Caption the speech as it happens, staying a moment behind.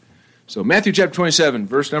So Matthew chapter 27,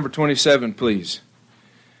 verse number 27, please.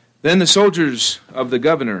 Then the soldiers of the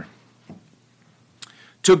governor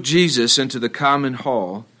took Jesus into the common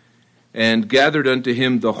hall and gathered unto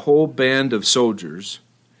him the whole band of soldiers,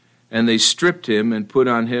 and they stripped him and put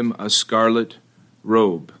on him a scarlet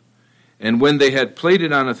robe. And when they had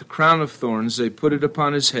plaited on a crown of thorns, they put it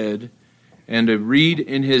upon his head, and a reed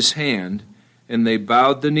in his hand, and they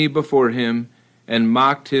bowed the knee before him, and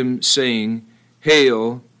mocked him, saying,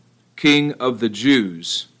 Hail, King of the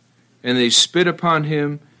Jews! And they spit upon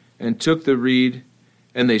him, and took the reed,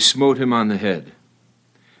 and they smote him on the head.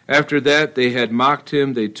 After that they had mocked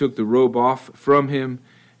him, they took the robe off from him,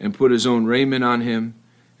 and put his own raiment on him,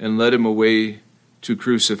 and led him away to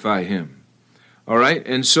crucify him. All right,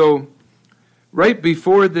 and so right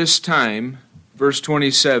before this time, verse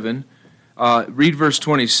 27, read verse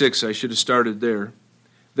 26, I should have started there.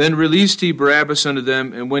 Then released he Barabbas unto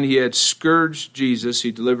them, and when he had scourged Jesus,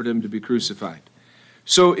 he delivered him to be crucified.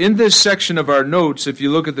 So in this section of our notes, if you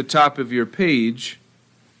look at the top of your page,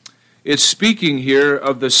 it's speaking here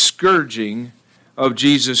of the scourging of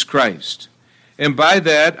Jesus Christ. And by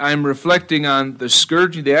that, I'm reflecting on the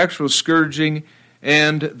scourging, the actual scourging,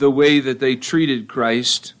 and the way that they treated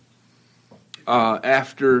Christ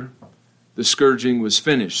after the scourging was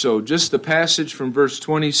finished. So just the passage from verse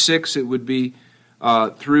 26, it would be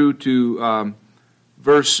through to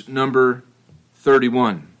verse number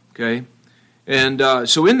 31. Okay, and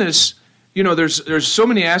so in this, there's so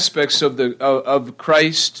many aspects of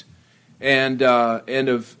Christ and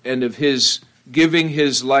of his giving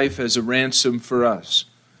his life as a ransom for us.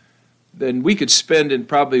 Then we could spend, and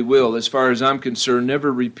probably will, as far as I'm concerned,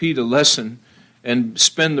 never repeat a lesson and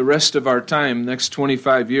spend the rest of our time, next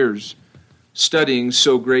 25 years, studying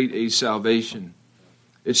so great a salvation.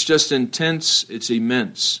 It's just intense, it's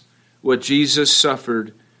immense, what Jesus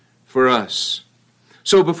suffered for us.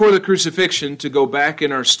 So before the crucifixion, to go back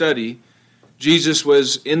in our study, Jesus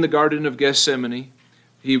was in the Garden of Gethsemane.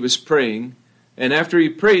 He was praying, and after he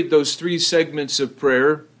prayed those 3 segments of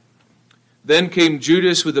prayer, then came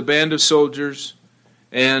Judas with a band of soldiers,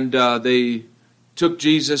 and they took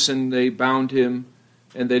Jesus and they bound him,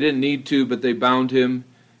 and they didn't need to, but they bound him,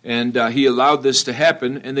 and he allowed this to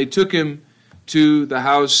happen, and they took him to the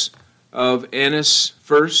house of Annas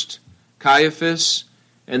first, Caiaphas,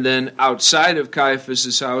 and then outside of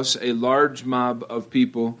Caiaphas' house, a large mob of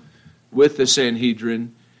people with the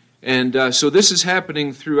Sanhedrin. And so this is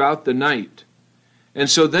happening throughout the night. And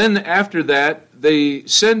so then after that, they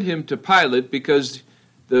send him to Pilate because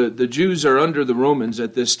the Jews are under the Romans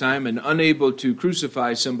at this time and unable to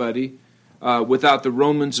crucify somebody without the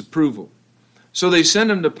Romans' approval. So they send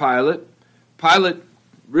him to Pilate. Pilate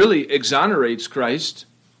really exonerates Christ,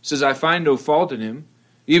 says, I find no fault in him.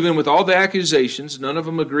 Even with all the accusations, none of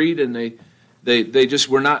them agreed, and they just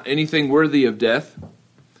were not anything worthy of death.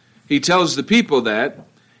 He tells the people that,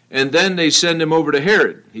 and then they send him over to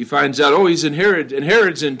Herod. He finds out, he's in Herod, and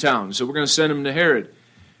Herod's in town, so we're going to send him to Herod.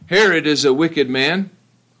 Herod is a wicked man,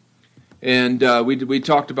 and we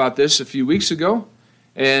talked about this a few weeks ago,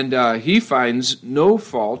 and he finds no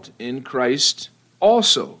fault in Christ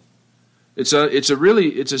also. It's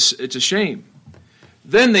a shame.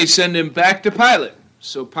 Then they send him back to Pilate.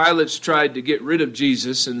 So Pilate's tried to get rid of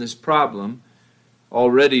Jesus and this problem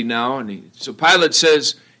already now. So Pilate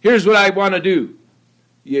says, here's what I want to do.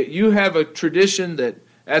 You have a tradition that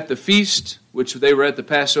at the feast, which they were at the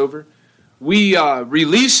Passover, we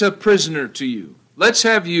release a prisoner to you. Let's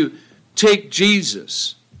have you take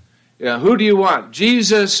Jesus. Who do you want,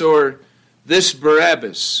 Jesus or this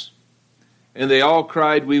Barabbas? And they all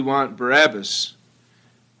cried, we want Barabbas.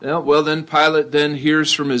 Well, then Pilate then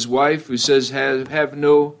hears from his wife who says, have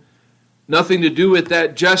nothing to do with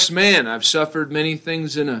that just man. I've suffered many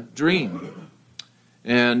things in a dream.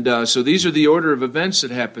 And so these are the order of events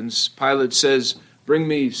that happens. Pilate says, bring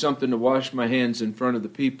me something to wash my hands in front of the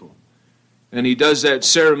people. And he does that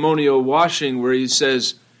ceremonial washing where he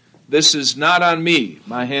says, this is not on me.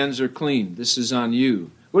 My hands are clean. This is on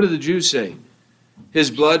you. What do the Jews say? His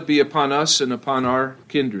blood be upon us and upon our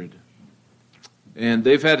kindred. And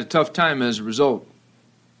they've had a tough time as a result.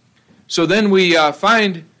 So then we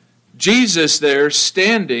find Jesus there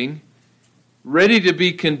standing, ready to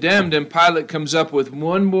be condemned, and Pilate comes up with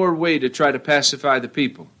one more way to try to pacify the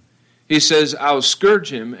people. He says, I'll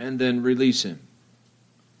scourge him and then release him.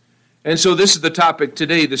 And so this is the topic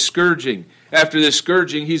today, the scourging. After this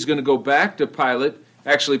scourging, he's going to go back to Pilate.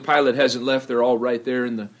 Actually, Pilate hasn't left. They're all right there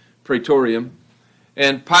in the praetorium.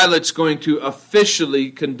 And Pilate's going to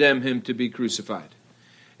officially condemn him to be crucified.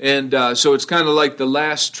 And so it's kind of like the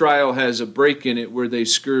last trial has a break in it where they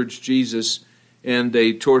scourge Jesus and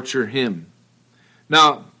they torture him.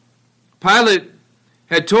 Now, Pilate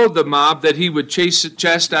had told the mob that he would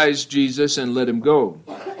chastise Jesus and let him go.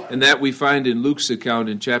 And that we find in Luke's account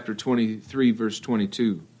in chapter 23, verse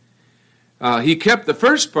 22. He kept the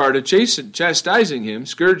first part of chastising him,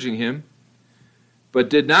 scourging him, but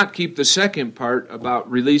did not keep the second part about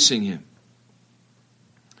releasing him.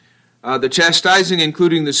 The chastising,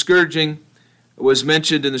 including the scourging, was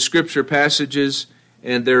mentioned in the scripture passages,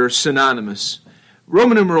 and they're synonymous.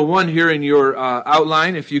 Roman numeral 1 here in your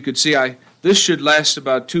outline, if you could see, this should last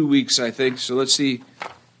about 2 weeks, I think. So let's see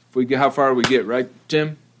how far we get, right,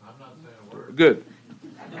 Tim? I'm not saying a word. Good.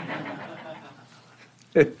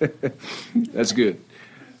 That's good.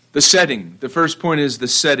 The setting. The first point is the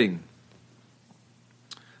setting.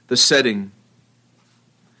 The setting.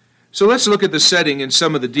 So let's look at the setting and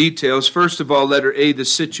some of the details. First of all, letter A, the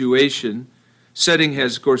situation. Setting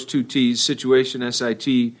has, of course, 2 T's. Situation,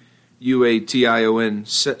 S-I-T-U-A-T-I-O-N,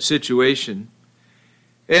 situation.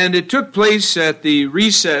 And it took place at the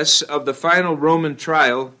recess of the final Roman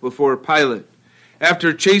trial before Pilate.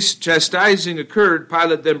 After chastising occurred,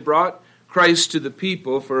 Pilate then brought Christ to the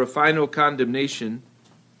people for a final condemnation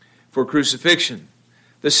for crucifixion.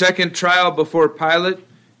 The second trial before Pilate,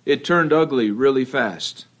 it turned ugly really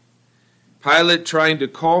fast. Pilate, trying to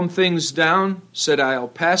calm things down, said, I'll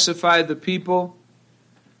pacify the people.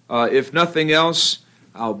 If nothing else,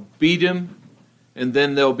 I'll beat him, and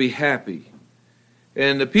then they'll be happy.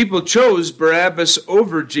 And the people chose Barabbas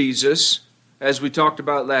over Jesus, as we talked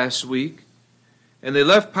about last week. And they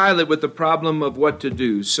left Pilate with the problem of what to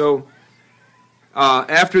do. So,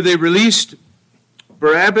 after they released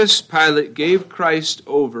Barabbas, Pilate gave Christ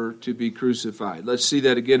over to be crucified. Let's see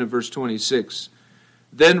that again in verse 26.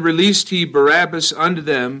 Then released he Barabbas unto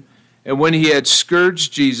them, and when he had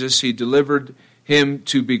scourged Jesus, he delivered him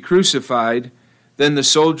to be crucified. Then the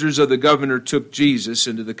soldiers of the governor took Jesus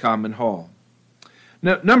into the common hall.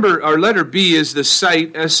 Now, letter B is the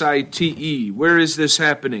site, S-I-T-E. Where is this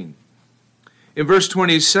happening? In verse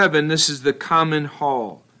 27, this is the common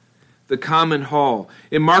hall. The common hall.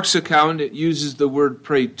 In Mark's account, it uses the word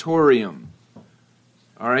praetorium.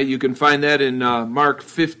 All right, you can find that in Mark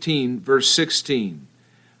 15, verse 16.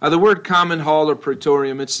 The word common hall or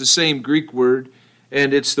praetorium, it's the same Greek word,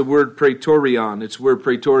 and it's the word praetorion. It's where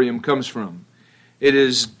praetorium comes from. It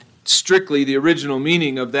is strictly, the original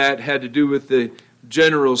meaning of that had to do with the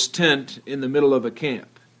general's tent in the middle of a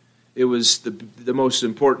camp. It was the most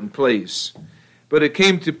important place. But it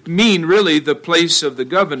came to mean really the place of the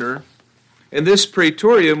governor. And this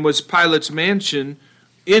praetorium was Pilate's mansion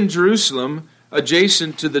in Jerusalem,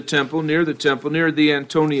 adjacent to the temple, near the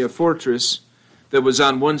Antonia fortress that was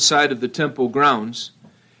on one side of the temple grounds.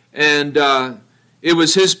 And it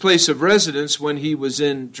was his place of residence when he was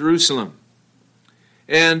in Jerusalem.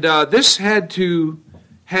 And this had to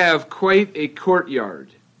have quite a courtyard.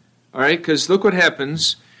 All right, because look what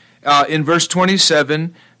happens in verse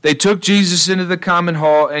 27. They took Jesus into the common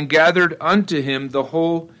hall and gathered unto him the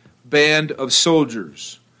whole band of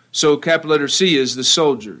soldiers. So capital letter C is the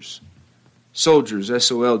soldiers. Soldiers,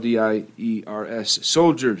 S-O-L-D-I-E-R-S,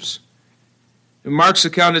 soldiers. In Mark's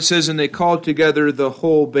account it says, and they called together the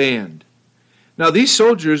whole band. Now these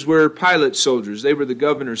soldiers were Pilate's soldiers. They were the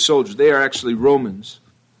governor's soldiers. They are actually Romans.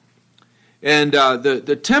 And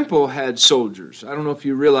the temple had soldiers. I don't know if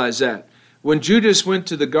you realize that. When Judas went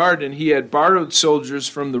to the garden, he had borrowed soldiers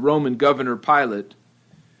from the Roman governor Pilate.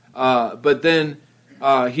 But then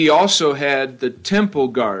he also had the temple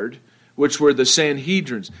guard, which were the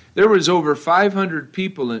Sanhedrins. There was over 500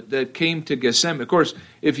 people that came to Gethsemane. Of course,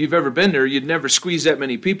 if you've ever been there, you'd never squeeze that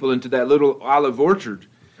many people into that little olive orchard.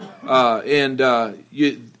 The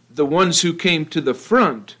ones who came to the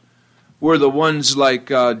front were the ones like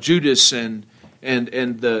Judas and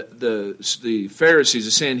the Pharisees,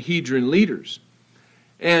 the Sanhedrin leaders.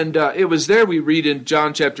 And it was there we read in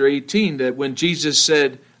John chapter 18 that when Jesus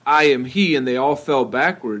said, I am he, and they all fell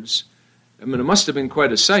backwards. I mean, it must have been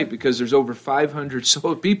quite a sight because there's over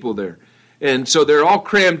 500 people there. And so they're all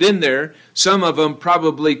crammed in there. Some of them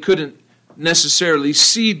probably couldn't necessarily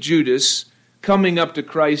see Judas coming up to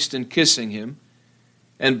Christ and kissing him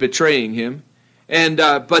and betraying him. And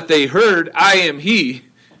but they heard, I am he,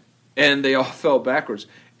 and they all fell backwards.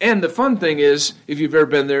 And the fun thing is, if you've ever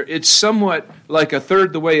been there, it's somewhat like a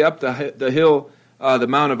third the way up the hill, the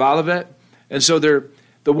Mount of Olivet. And so they're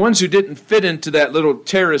the ones who didn't fit into that little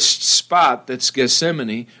terraced spot that's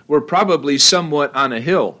Gethsemane were probably somewhat on a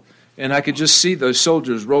hill. And I could just see those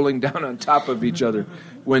soldiers rolling down on top of each other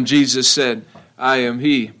when Jesus said, I am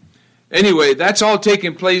he. Anyway, that's all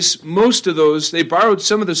taking place. Most of those, they borrowed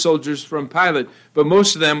some of the soldiers from Pilate, but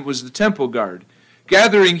most of them was the temple guard.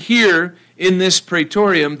 Gathering here in this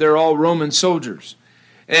praetorium, they're all Roman soldiers.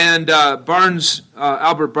 And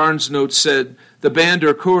Albert Barnes notes said, the band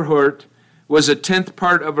or cohort was a 10th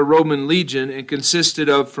part of a Roman legion and consisted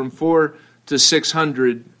of from 400 to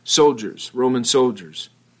 600 soldiers, Roman soldiers.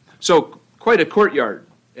 So quite a courtyard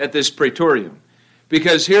at this praetorium.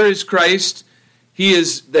 Because here is Christ, he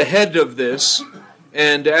is the head of this,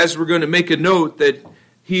 and as we're going to make a note that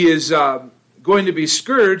he is going to be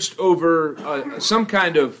scourged over some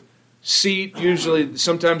kind of seat. Usually,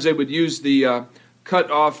 sometimes they would use the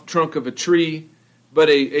cut-off trunk of a tree, but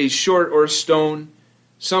a short or stone,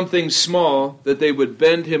 something small that they would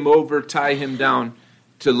bend him over, tie him down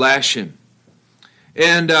to lash him.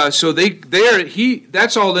 And so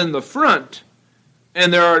that's all in the front,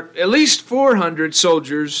 and there are at least 400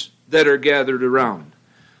 soldiers that are gathered around.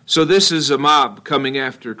 So this is a mob coming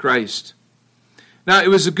after Christ. Now, it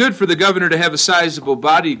was good for the governor to have a sizable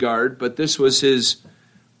bodyguard, but this was his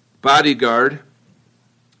bodyguard.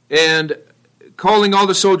 And calling all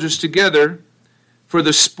the soldiers together for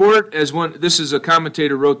the sport, this is a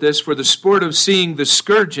commentator wrote this, for the sport of seeing the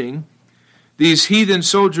scourging, these heathen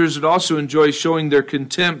soldiers would also enjoy showing their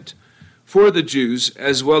contempt for the Jews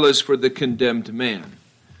as well as for the condemned man.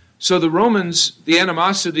 So the Romans, the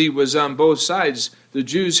animosity was on both sides. The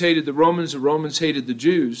Jews hated the Romans hated the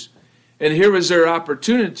Jews. And here was their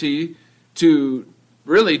opportunity to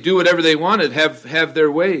really do whatever they wanted, have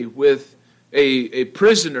their way with a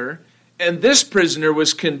prisoner. And this prisoner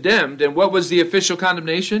was condemned. And what was the official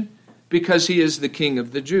condemnation? Because he is the king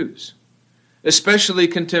of the Jews. Especially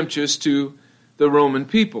contemptuous to the Roman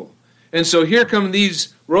people. And so here come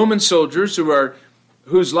these Roman soldiers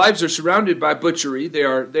whose lives are surrounded by butchery.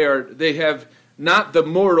 They have not the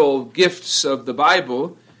moral gifts of the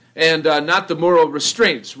Bible and not the moral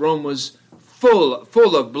restraints. Rome was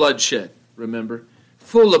full of bloodshed, remember?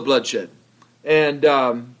 Full of bloodshed. And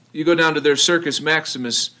you go down to their Circus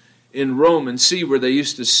Maximus in Rome and see where they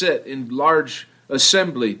used to sit in large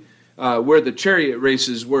assembly where the chariot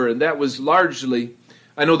races were. And that was largely,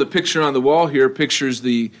 I know the picture on the wall here pictures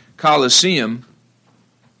the Colosseum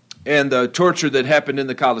and the torture that happened in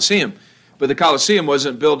the Colosseum. But the Colosseum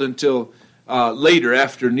wasn't built until later,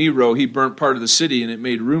 after Nero. He burnt part of the city and it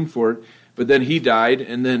made room for it. But then he died,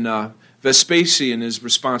 and then Vespasian is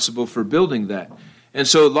responsible for building that. And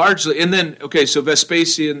so largely, and then, so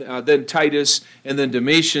Vespasian, then Titus, and then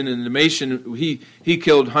Domitian. And Domitian, he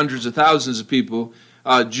killed hundreds of thousands of people,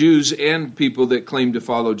 Jews and people that claimed to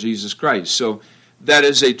follow Jesus Christ. So that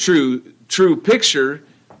is a true picture,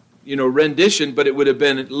 rendition, but it would have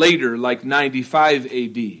been later, like 95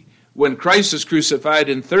 A.D. When Christ was crucified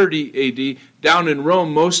in 30 A.D., down in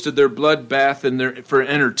Rome, most of their bloodbath and for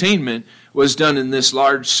entertainment was done in this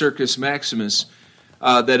large Circus Maximus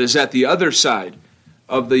that is at the other side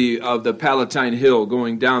of the Palatine Hill,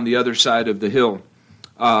 going down the other side of the hill,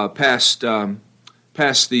 past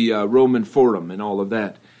the Roman Forum and all of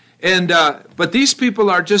that. And but these people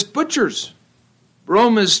are just butchers.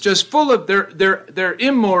 Rome is just full of they're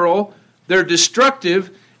immoral, they're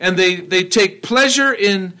destructive, and they take pleasure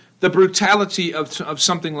in the brutality of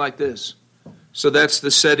something like this. So that's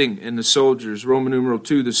the setting in the soldiers. Roman numeral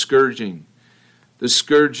 2, the scourging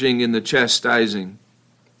and the chastising.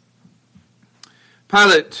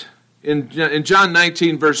 Pilate, in John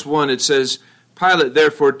 19, verse 1, it says, Pilate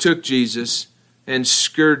therefore took Jesus and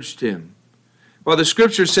scourged him. While the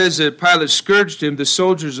scripture says that Pilate scourged him, the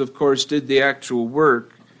soldiers, of course, did the actual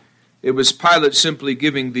work. It was Pilate simply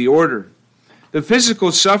giving the order. The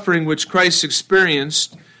physical suffering which Christ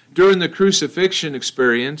experienced during the crucifixion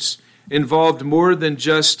experience involved more than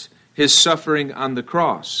just his suffering on the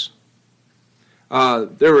cross.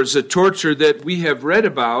 There was a torture that we have read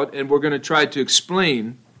about, and we're going to try to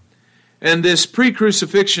explain. And this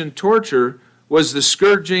pre-crucifixion torture was the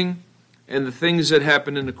scourging and the things that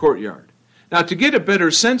happened in the courtyard. Now, to get a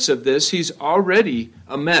better sense of this, he's already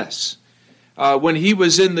a mess. When he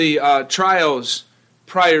was in the trials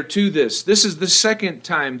prior to this is the second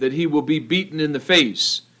time that he will be beaten in the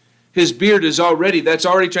face. His beard is that's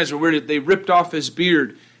already transferred. They ripped off his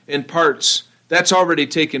beard in parts. That's already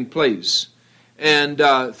taken place. And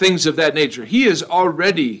things of that nature. He is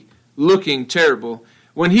already looking terrible.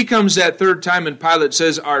 When he comes that third time and Pilate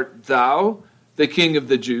says, "Art thou the king of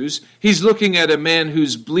the Jews?" He's looking at a man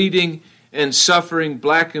who's bleeding and suffering,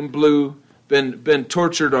 black and blue, been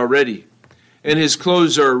tortured already. And his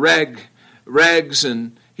clothes are rags,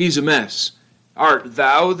 and he's a mess. "Art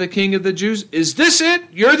thou the king of the Jews?" Is this it?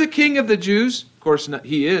 You're the king of the Jews? Of course not,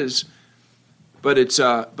 he is. But it's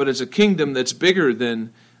a kingdom that's bigger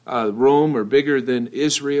than Rome or bigger than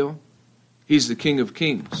Israel. He's the King of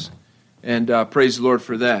Kings. And praise the Lord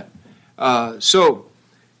for that. So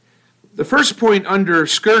The first point under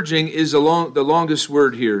scourging is the longest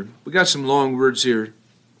word here. We got some long words here.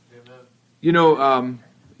 Amen.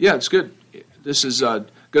 Yeah, it's good. This is going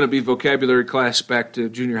to be vocabulary class back to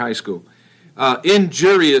junior high school.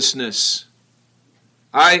 Injuriousness.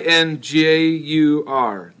 I-N-J-U-R,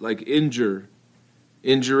 like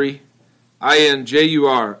injury.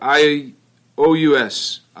 I-N-J-U-R,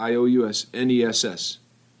 I-O-U-S, I-O-U-S-N-E-S-S.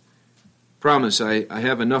 Promise, I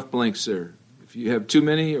have enough blanks there. If you have too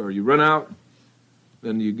many or you run out,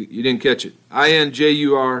 then you didn't catch it.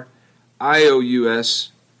 I-N-J-U-R,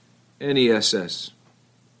 I-O-U-S-N-E-S-S.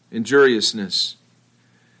 Injuriousness.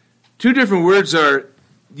 Two different words are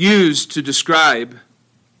used to describe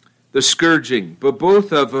the scourging, but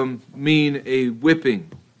both of them mean a whipping.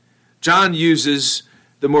 John uses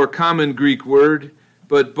the more common Greek word,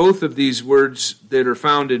 but both of these words that are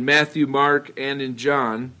found in Matthew, Mark, and in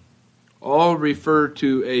John all refer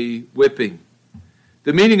to a whipping.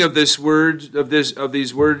 The meaning of these words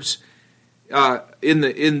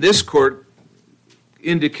in this court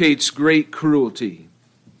indicates great cruelty.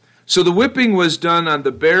 So the whipping was done on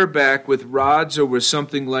the bare back with rods or with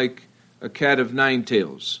something like a cat of nine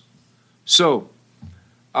tails. So,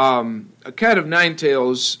 a cat of nine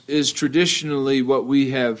tails is traditionally what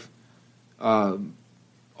we have, all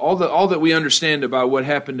that we understand about what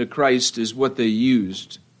happened to Christ is what they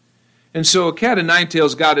used. And so a cat of nine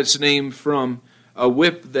tails got its name from a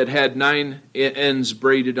whip that had 9 ends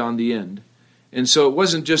braided on the end. And so it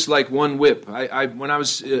wasn't just like one whip. When I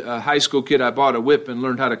was a high school kid, I bought a whip and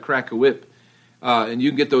learned how to crack a whip. And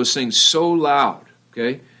you can get those things so loud,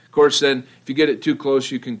 okay? Of course, then, if you get it too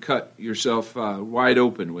close, you can cut yourself wide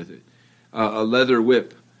open with it, a leather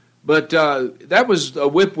whip. But that was a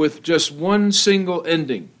whip with just one single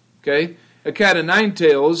ending, okay? A cat of nine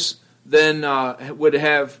tails then would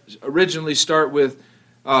have originally start with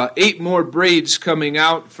 8 more braids coming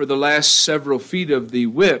out for the last several feet of the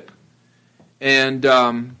whip. And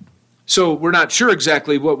so we're not sure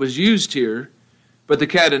exactly what was used here, but the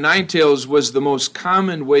cat of nine tails was the most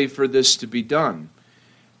common way for this to be done.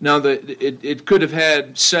 Now, it could have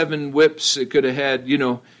had 7 whips. It could have had,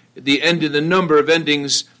 the end of the number of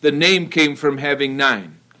endings. The name came from having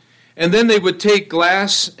 9. And then they would take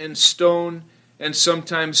glass and stone and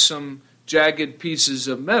sometimes some jagged pieces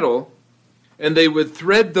of metal, and they would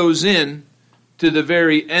thread those in to the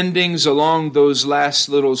very endings along those last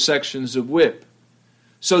little sections of whip,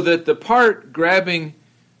 so that the part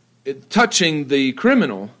touching the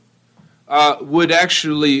criminal would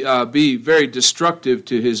actually be very destructive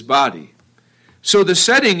to his body. So the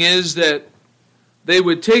setting is that they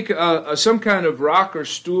would take some kind of rock or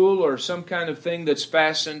stool or some kind of thing that's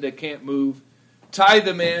fastened that can't move, tie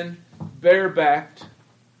the man barebacked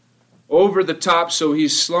over the top so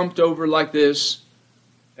he's slumped over like this,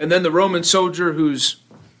 and then the Roman soldier whose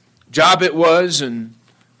job it was and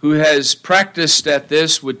who has practiced at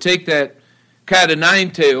this would take that cat of nine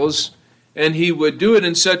tails, and he would do it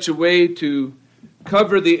in such a way to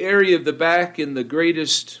cover the area of the back in the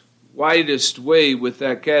greatest, widest way with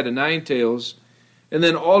that cat of nine tails. And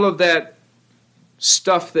then all of that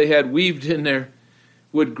stuff they had weaved in there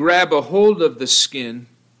would grab a hold of the skin,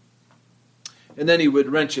 and then he would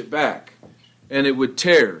wrench it back, and it would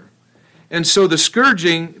tear. And so the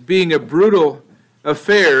scourging, being a brutal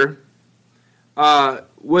affair,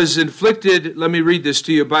 was inflicted, let me read this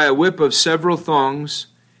to you, by a whip of several thongs,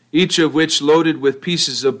 each of which loaded with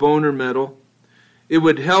pieces of bone or metal. It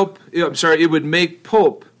would make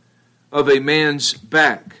pulp of a man's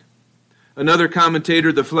back. Another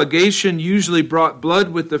commentator, the flagellation usually brought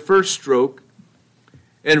blood with the first stroke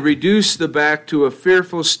and reduced the back to a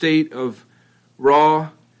fearful state of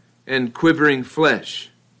raw and quivering flesh.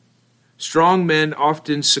 Strong men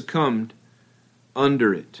often succumbed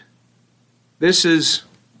under it. This is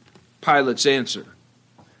Pilate's answer.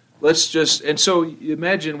 And so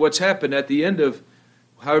imagine what's happened at the end of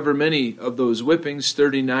however many of those whippings,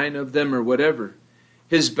 39 of them or whatever.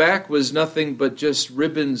 His back was nothing but just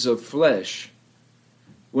ribbons of flesh.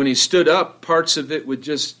 When he stood up, parts of it with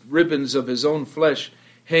just ribbons of his own flesh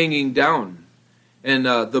hanging down. And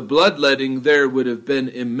the bloodletting there would have been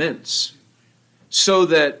immense. So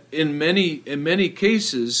that in many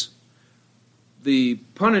cases, the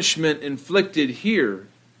punishment inflicted here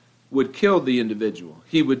would kill the individual.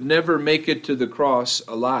 He would never make it to the cross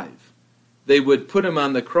alive. They would put him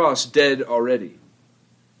on the cross dead already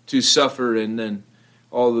to suffer and then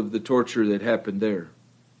all of the torture that happened there.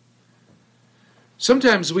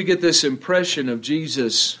 Sometimes we get this impression of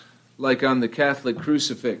Jesus like on the Catholic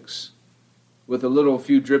crucifix, with a little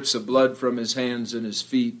few drips of blood from his hands and his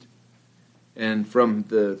feet and from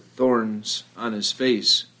the thorns on his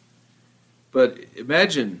face. But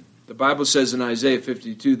imagine The Bible says in Isaiah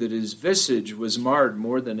 52 that his visage was marred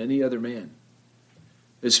more than any other man.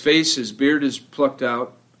 His face, his beard is plucked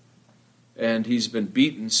out, and he's been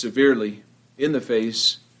beaten severely in the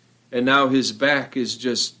face, and now his back is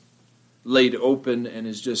just laid open and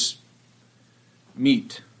is just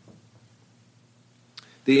meat.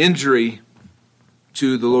 The injury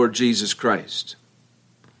to the Lord Jesus Christ.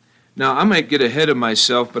 Now, I might get ahead of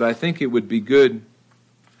myself, but I think it would be good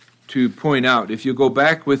to point out, if you go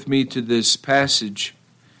back with me to this passage,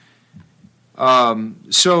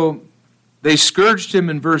 so they scourged him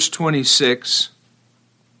in verse 26.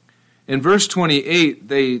 In verse 28,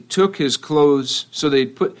 they took his clothes, so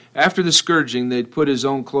after the scourging, they'd put his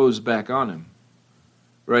own clothes back on him,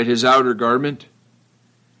 right, his outer garment.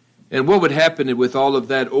 And what would happen with all of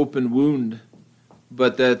that open wound,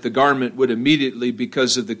 but that the garment would immediately,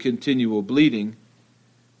 because of the continual bleeding,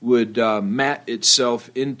 would mat itself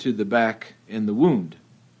into the back and the wound.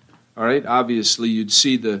 All right, obviously you'd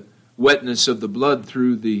see the wetness of the blood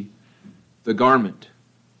through the garment.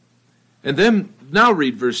 And then, now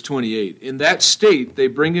read verse 28. In that state, they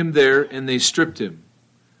bring him there and they stripped him.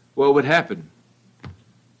 What would happen?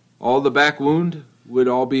 All the back wound would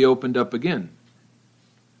all be opened up again.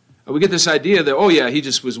 We get this idea that, oh yeah, he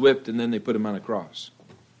just was whipped and then they put him on a cross.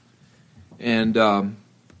 And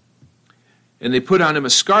they put on him a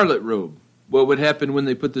scarlet robe. What would happen when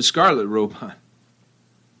they put the scarlet robe on?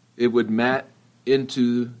 It would mat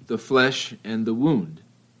into the flesh and the wound.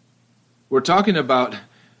 We're talking about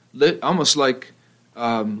almost like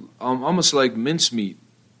mincemeat,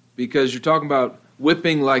 because you're talking about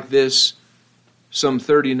whipping like this some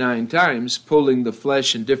 39 times, pulling the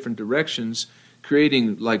flesh in different directions,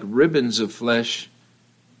 creating like ribbons of flesh.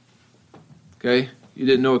 Okay? You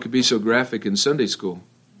didn't know it could be so graphic in Sunday school.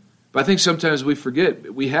 But I think sometimes we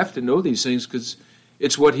forget. We have to know these things because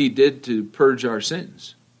it's what he did to purge our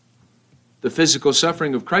sins. The physical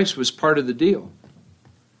suffering of Christ was part of the deal.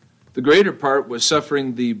 The greater part was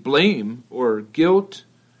suffering the blame or guilt,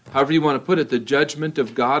 however you want to put it, the judgment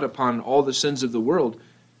of God upon all the sins of the world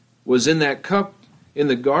was in that cup in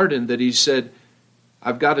the garden that he said,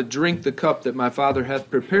 I've got to drink the cup that my Father hath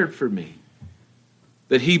prepared for me.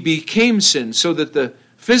 That he became sin so that the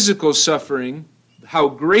physical suffering, how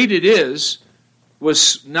great it is,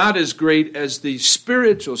 was not as great as the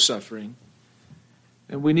spiritual suffering.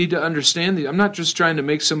 And we need to understand I'm not just trying to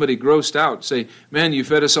make somebody grossed out, say, man, you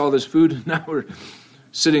fed us all this food and now we're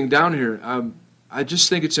sitting down here. I just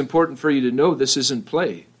think it's important for you to know this isn't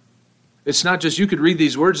play. It's not just you could read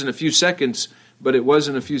these words in a few seconds, but it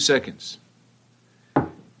wasn't a few seconds.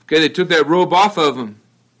 Okay, they took that robe off of him.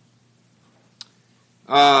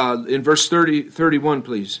 In verse 31,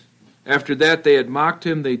 please. After that, they had mocked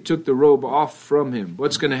him. They took the robe off from him.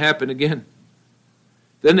 What's going to happen again?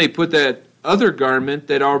 Then they put that other garment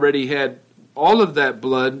that already had all of that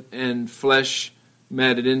blood and flesh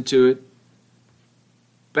matted into it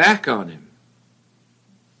back on him.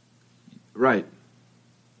 Right.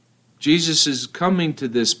 Jesus is coming to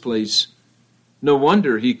this place. No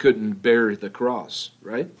wonder he couldn't bear the cross,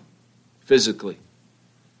 right? Physically.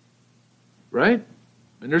 Right?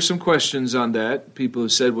 And there's some questions on that. People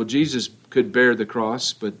have said, well, Jesus could bear the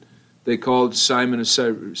cross, but they called Simon of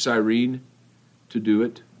Cyrene to do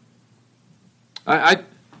it.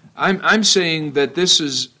 I'm saying that this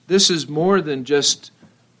is more than just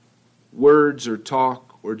words or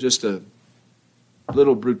talk or just a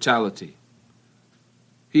little brutality.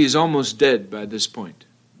 He is almost dead by this point,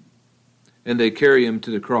 and they carry him to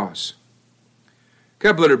the cross.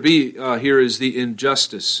 Capital letter B here is the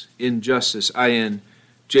injustice. Injustice.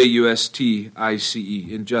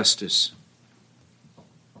 I-N-J-U-S-T-I-C-E. Injustice.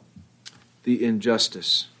 The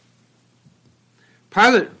injustice.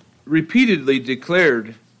 Pilate repeatedly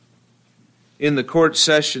declared in the court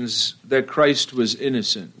sessions that Christ was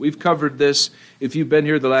innocent. We've covered this. If you've been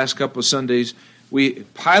here the last couple of Sundays,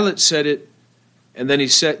 Pilate said it, and then he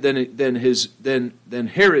said, then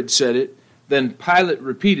Herod said it, then Pilate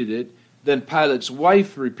repeated it, then Pilate's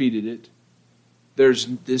wife repeated it.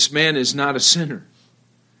 This man is not a sinner.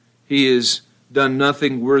 He has done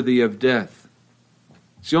nothing worthy of death.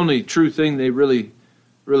 It's the only true thing they really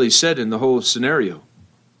said in the whole scenario,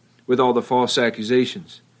 with all the false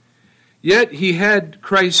accusations. Yet he had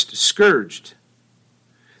Christ scourged.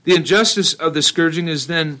 The injustice of the scourging is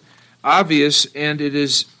then obvious, and it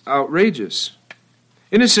is outrageous.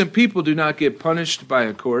 Innocent people do not get punished by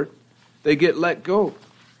a court. They get let go.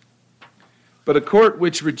 But a court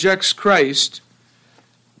which rejects Christ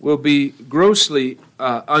will be grossly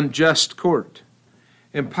unjust court.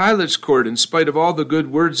 And Pilate's court, in spite of all the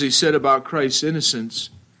good words he said about Christ's innocence,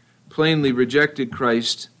 plainly rejected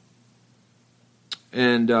Christ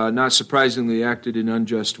and not surprisingly acted in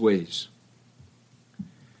unjust ways.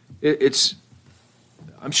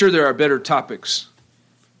 I'm sure there are better topics,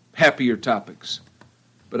 happier topics,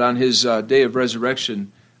 but on his day of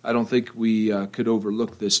resurrection, I don't think we could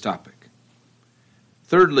overlook this topic.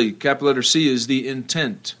 Thirdly, capital letter C is the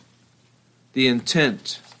intent. The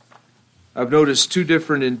intent. I've noticed two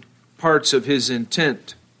different parts of his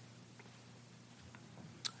intent.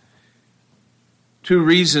 Two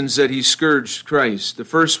reasons that he scourged Christ. The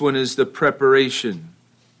first one is the preparation.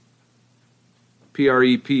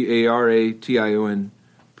 Preparation.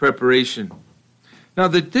 Preparation. Now,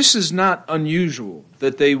 this is not unusual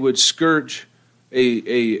that they would scourge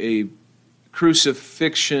a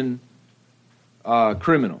crucifixion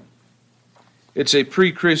criminal. It's a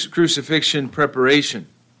pre-crucifixion preparation.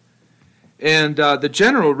 And the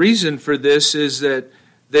general reason for this is that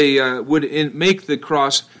they would make the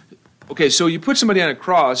cross. Okay, so you put somebody on a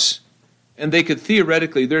cross, and they could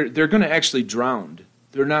theoretically, they're going to actually drown.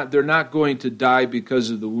 They're not going to die because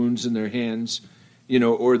of the wounds in their hands,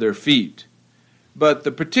 or their feet. But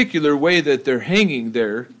the particular way that they're hanging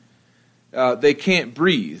there, they can't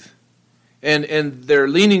breathe. And they're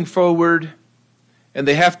leaning forward, and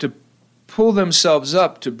they have to pull themselves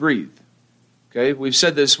up to breathe. Okay, we've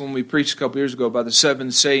said this when we preached a couple years ago about the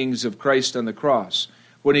 7 sayings of Christ on the cross.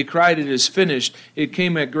 When he cried, "It is finished," it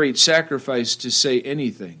came at great sacrifice to say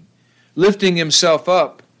anything. Lifting himself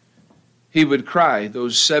up, he would cry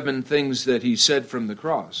those 7 things that he said from the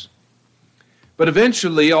cross. But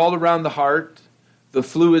eventually, all around the heart, the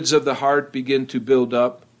fluids of the heart begin to build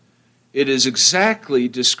up. It is exactly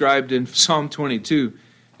described in Psalm 22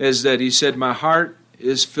 as that he said, "My heart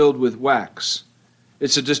is filled with wax."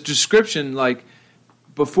 It's a description like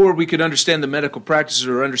before we could understand the medical practices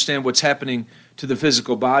or understand what's happening to the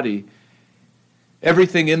physical body,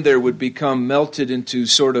 everything in there would become melted into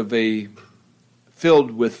sort of a filled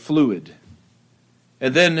with fluid.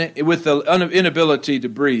 And then with the inability to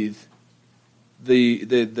breathe,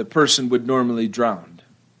 the person would normally drown.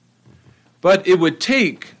 But it would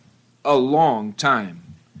take a long time.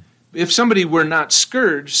 If somebody were not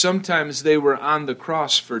scourged, sometimes they were on the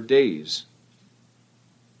cross for days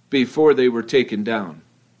before they were taken down.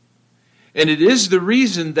 And it is the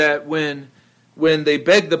reason that when they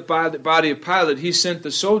begged the body of Pilate, he sent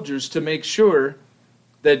the soldiers to make sure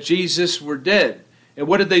that Jesus were dead. And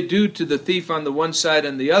what did they do to the thief on the one side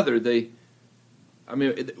and the other?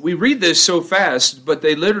 We read this so fast, but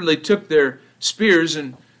they literally took their spears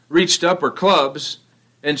and reached up, or clubs,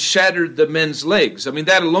 and shattered the men's legs.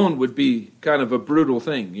 That alone would be kind of a brutal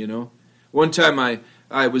thing, One time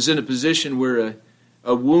I was in a position where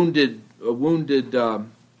a wounded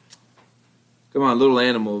little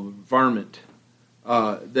animal, varmint,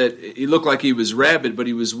 that he looked like he was rabid, but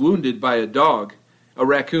he was wounded by a dog, a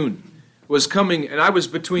raccoon, was coming, and I was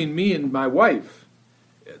between me and my wife.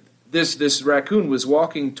 This raccoon was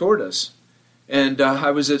walking toward us, and I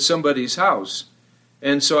was at somebody's house.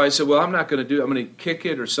 And so I said, well, I'm going to kick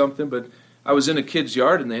it or something, but I was in a kid's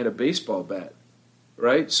yard, and they had a baseball bat,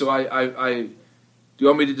 right? So do you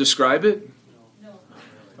want me to describe it? No.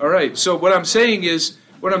 All right, so what I'm saying is,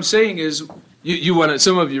 you want to,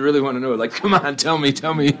 some of you really want to know, like, come on, tell me.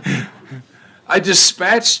 I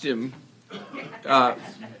dispatched him, and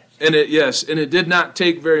it did not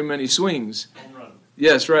take very many swings.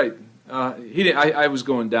 Yes, right. I was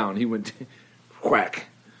going down. He went whack.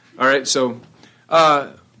 All right, so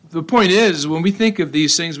the point is, when we think of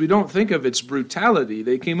these things, we don't think of its brutality.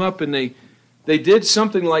 They came up and they did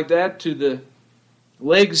something like that to the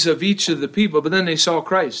legs of each of the people, but then they saw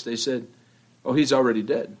Christ. They said, oh, he's already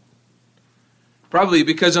dead. Probably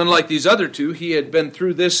because unlike these other two, he had been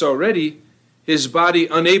through this already, his body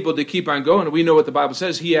unable to keep on going. And we know what the Bible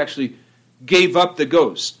says. He actually gave up the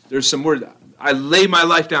ghost. There's some word, I lay my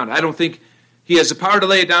life down. I don't think he has the power to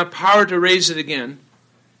lay it down, power to raise it again.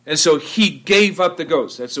 And so he gave up the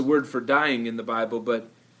ghost. That's a word for dying in the Bible, but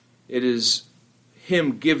it is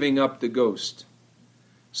him giving up the ghost.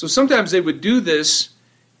 So sometimes they would do this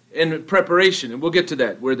in preparation, and we'll get to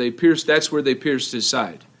that, that's where they pierced his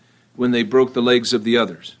side, when they broke the legs of the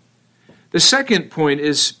others. The second point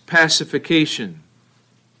is pacification.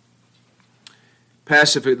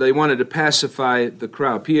 They wanted to pacify the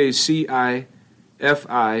crowd. Pacification.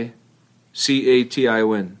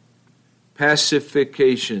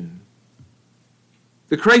 Pacification.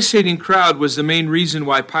 The Christ-hating crowd was the main reason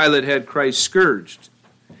why Pilate had Christ scourged.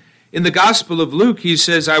 In the Gospel of Luke, he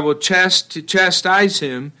says, I will chastise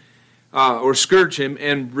him, or scourge him,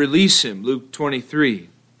 and release him. Luke 23.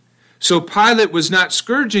 So Pilate was not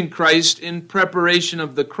scourging Christ in preparation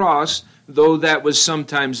of the cross, though that was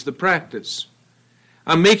sometimes the practice.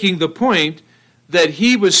 I'm making the point that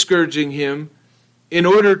he was scourging him in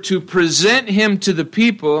order to present him to the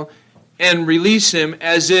people and release him,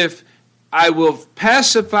 as if I will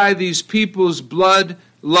pacify these people's blood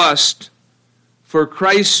lust for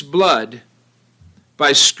Christ's blood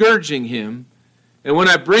by scourging him. And when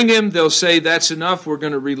I bring him, they'll say, that's enough, we're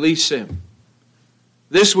going to release him.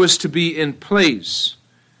 This was to be in place.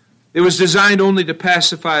 It was designed only to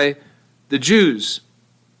pacify the Jews.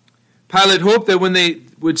 Pilate hoped that when they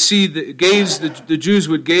would see the Jews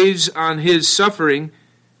would gaze on his suffering,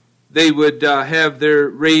 they would have their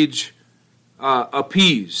rage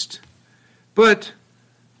appeased. But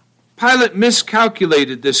Pilate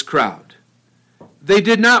miscalculated this crowd. They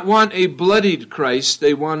did not want a bloodied Christ,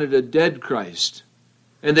 they wanted a dead Christ.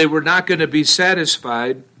 And they were not going to be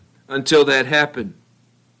satisfied until that happened.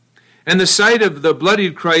 And the sight of the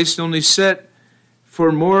bloodied Christ only set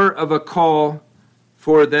for more of a call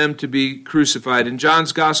for them to be crucified. In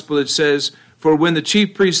John's Gospel it says, "For when the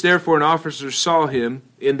chief priests therefore and officers saw him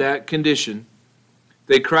in that condition,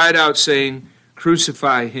 they cried out, saying,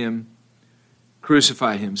 'Crucify him,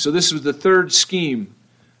 crucify him.'" So this was the third scheme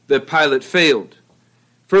that Pilate failed.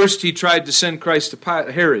 First, he tried to send Christ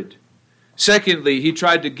to Herod. Secondly, he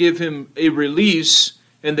tried to give him a release,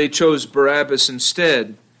 and they chose Barabbas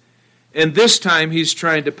instead. And this time, he's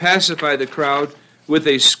trying to pacify the crowd with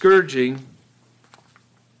a scourging,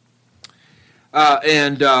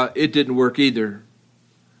 and it didn't work either.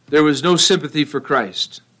 There was no sympathy for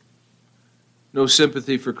Christ. No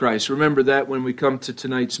sympathy for Christ. Remember that when we come to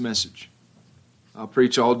tonight's message. I'll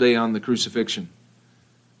preach all day on the crucifixion.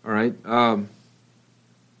 All right?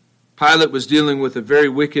 Pilate was dealing with a very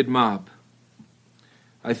wicked mob.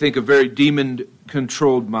 I think a very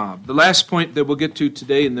demon-controlled mob. The last point that we'll get to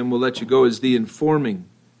today, and then we'll let you go, is the informing.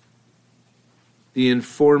 The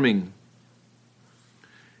informing.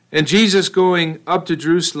 And Jesus going up to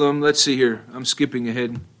Jerusalem, let's see here, I'm skipping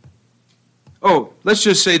ahead. Oh, let's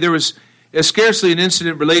just say there was scarcely an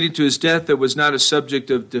incident relating to his death that was not a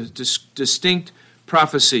subject of distinct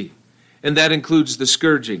prophecy, and that includes the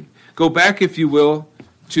scourging. Go back, if you will,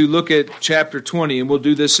 to look at chapter 20, and we'll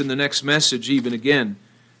do this in the next message even again.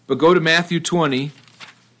 But go to Matthew 20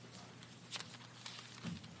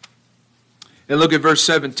 and look at verse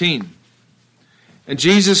 17. "And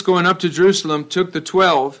Jesus, going up to Jerusalem, took the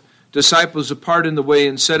 12 disciples apart in the way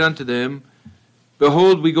and said unto them,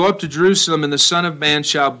 Behold, we go up to Jerusalem, and the Son of Man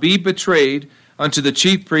shall be betrayed unto the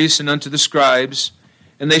chief priests and unto the scribes,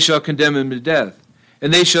 and they shall condemn him to death.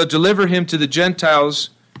 And they shall deliver him to the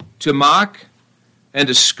Gentiles to mock and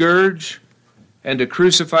to scourge and to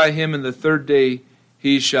crucify him, and the third day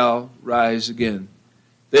he shall rise again."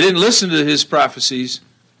 They didn't listen to his prophecies.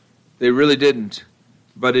 They really didn't.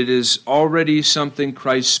 But it is already something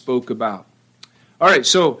Christ spoke about. All right,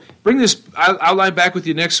 so bring this outline back with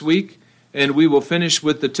you next week, and we will finish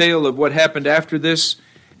with the tale of what happened after this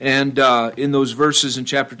and in those verses in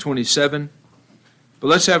chapter 27. But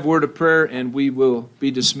let's have a word of prayer, and we will be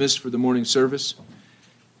dismissed for the morning service.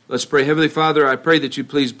 Let's pray. Heavenly Father, I pray that you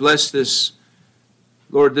please bless this,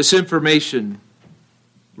 Lord, this information,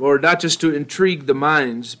 Lord, not just to intrigue the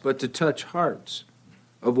minds, but to touch hearts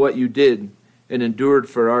of what you did and endured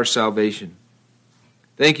for our salvation.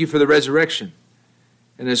 Thank you for the resurrection.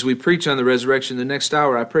 And as we preach on the resurrection the next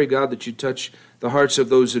hour, I pray, God, that you touch the hearts of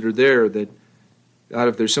those that are there, that, God,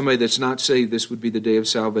 if there's somebody that's not saved, this would be the day of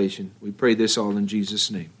salvation. We pray this all in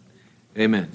Jesus' name. Amen.